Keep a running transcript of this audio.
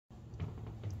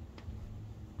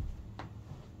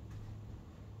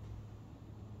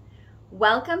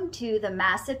Welcome to the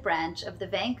Massive branch of the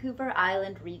Vancouver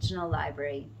Island Regional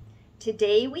Library.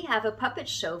 Today we have a puppet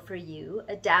show for you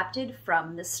adapted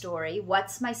from the story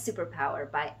What's My Superpower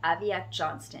by Aviaq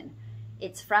Johnston.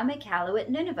 It's from Iqaluit,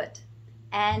 Nunavut,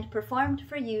 and performed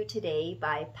for you today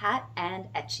by Pat and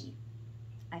Etchy.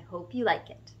 I hope you like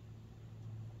it.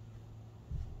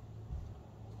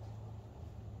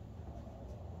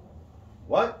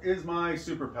 What is My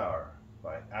Superpower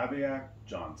by Aviaq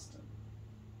Johnston.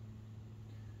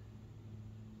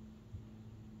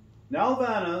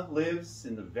 Nalvana lives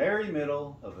in the very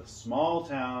middle of a small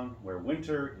town where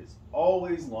winter is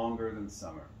always longer than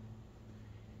summer.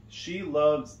 She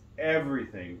loves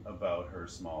everything about her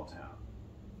small town.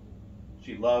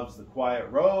 She loves the quiet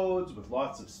roads with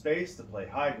lots of space to play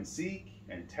hide and seek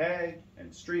and tag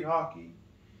and street hockey.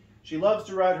 She loves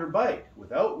to ride her bike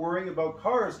without worrying about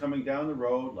cars coming down the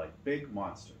road like big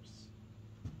monsters.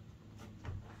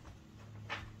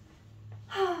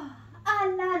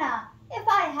 Nana, if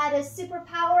I had a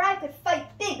superpower, I could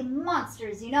fight big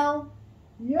monsters, you know?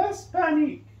 Yes,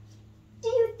 Penny. Do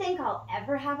you think I'll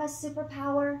ever have a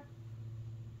superpower?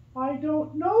 I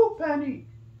don't know, Penny.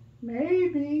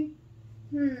 Maybe.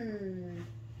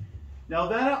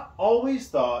 Nalvana always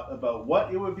thought about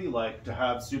what it would be like to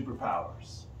have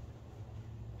superpowers.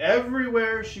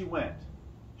 Everywhere she went,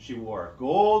 she wore a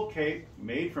gold cape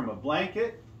made from a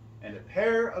blanket and a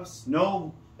pair of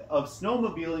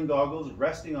snowmobiling goggles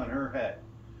resting on her head.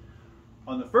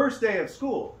 On the first day of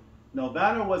school,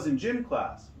 Nalvana was in gym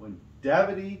class when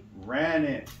Davide ran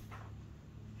in.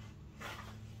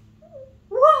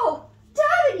 Whoa!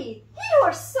 Davide! You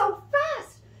are so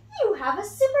fast! You have a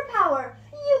superpower!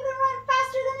 You can run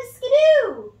faster than a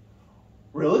skidoo!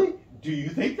 Really? Do you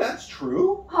think that's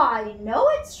true? I know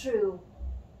it's true.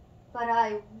 But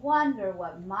I wonder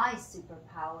what my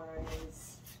superpower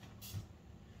is.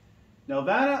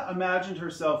 Nalvana imagined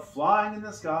herself flying in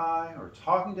the sky, or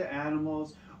talking to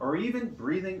animals, or even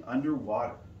breathing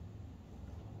underwater.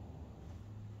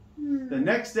 The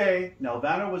next day,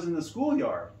 Nalvana was in the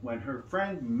schoolyard when her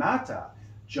friend Mata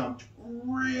jumped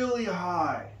really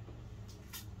high.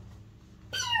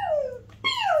 Pew!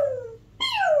 Pew!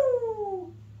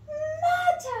 Pew!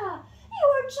 Mata! You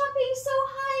are jumping so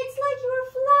high it's like you were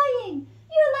flying.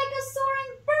 You're like a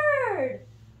soaring bird.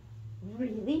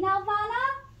 Really, Nalvana?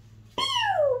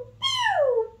 Pew! Pew!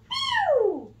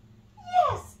 Pew!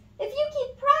 Yes, if you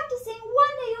keep practicing,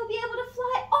 one day you'll be able to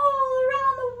fly all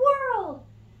around the world.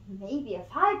 Maybe if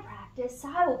I practice,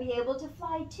 I will be able to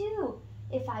fly too.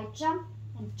 If I jump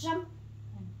and jump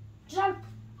and jump,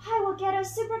 I will get a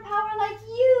superpower like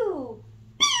you.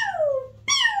 Pew!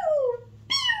 Pew!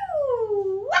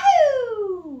 Pew!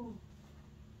 Woohoo!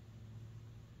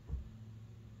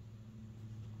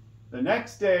 The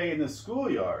next day in the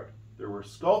schoolyard, there were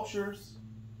sculptures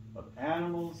of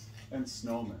animals and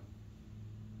snowmen.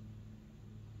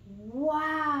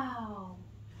 Wow!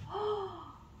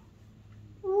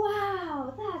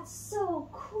 Wow, that's so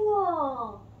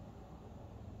cool!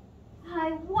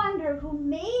 I wonder who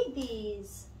made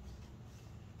these.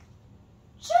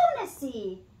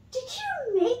 Jonasie, did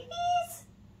you make these?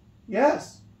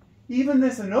 Yes, even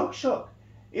this Inukshuk.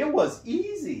 It was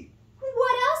easy.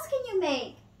 What else can you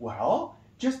make? Well,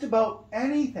 just about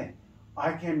anything.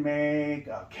 I can make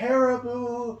a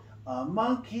caribou, a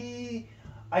monkey.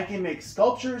 I can make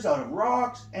sculptures out of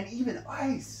rocks and even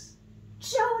ice.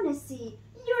 Jonasie,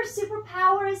 your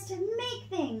superpower is to make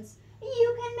things.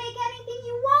 You can make anything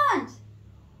you want.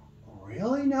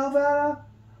 Really, Nalvana?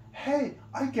 Hey,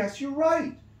 I guess you're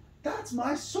right. That's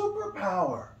my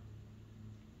superpower.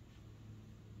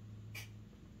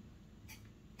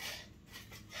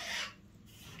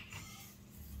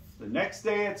 The next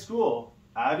day at school,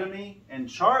 Adamy and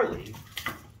Charlie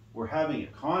were having a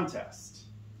contest.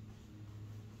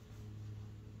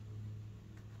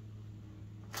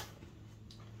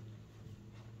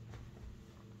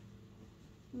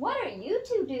 What are you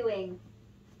two doing?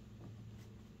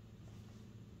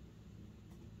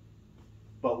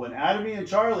 But when Adamy and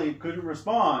Charlie couldn't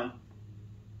respond,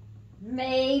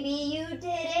 Maybe you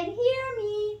didn't hear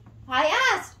me. I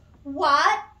asked,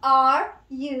 what are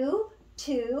you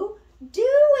two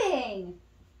doing?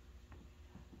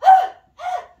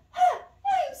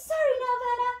 I'm sorry,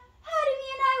 Nalvana. Adamy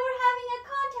and I were having a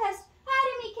contest.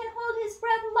 Adamy can hold his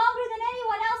breath longer than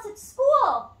anyone else at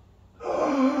school.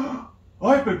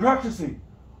 I've been practicing.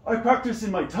 I practice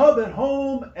in my tub at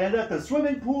home and at the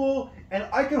swimming pool, and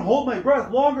I can hold my breath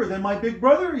longer than my big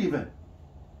brother even.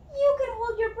 You can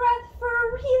hold your breath for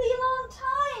a really long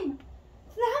time.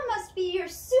 That must be your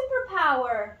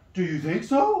superpower. Do you think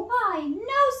so? I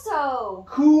know so.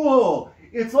 Cool.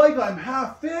 It's like I'm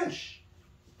half fish.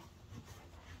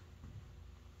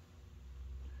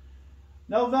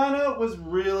 Nalvana was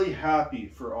really happy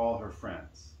for all her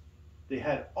friends. They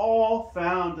had all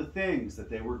found the things that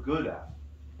they were good at.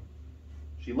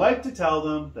 She liked to tell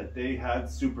them that they had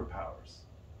superpowers,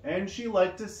 and she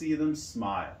liked to see them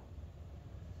smile.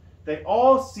 They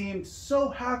all seemed so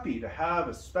happy to have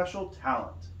a special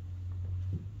talent.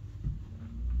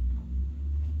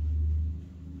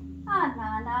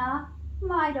 Nana,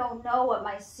 I don't know what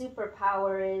my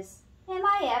superpower is. Am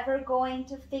I ever going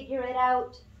to figure it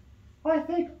out? I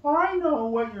think I know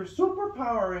what your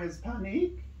superpower is,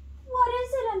 Panique. What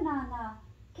is it, Nana?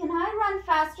 Can I run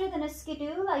faster than a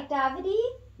skidoo like Davide?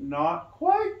 Not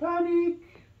quite, Panique.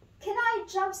 Can I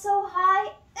jump so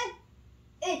high?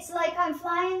 It's like I'm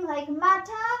flying like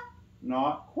Mata?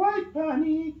 Not quite,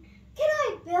 Panique. Can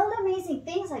I build amazing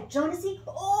things like Jonasy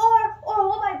or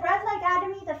hold my breath like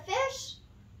Adamy the fish?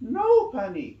 No,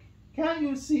 Panique. Can't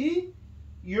you see?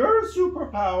 Your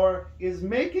superpower is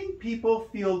making people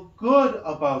feel good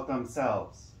about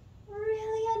themselves.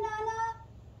 Really,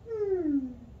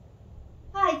 Anana?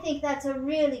 I think that's a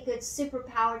really good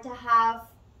superpower to have.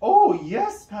 Oh,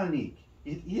 yes, Panique.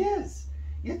 It is.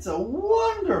 It's a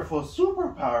wonderful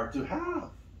superpower to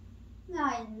have.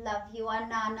 I love you,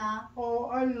 Anana. Oh,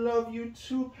 I love you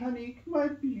too, Panique, my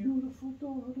beautiful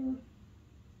daughter.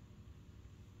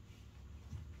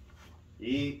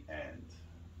 The end.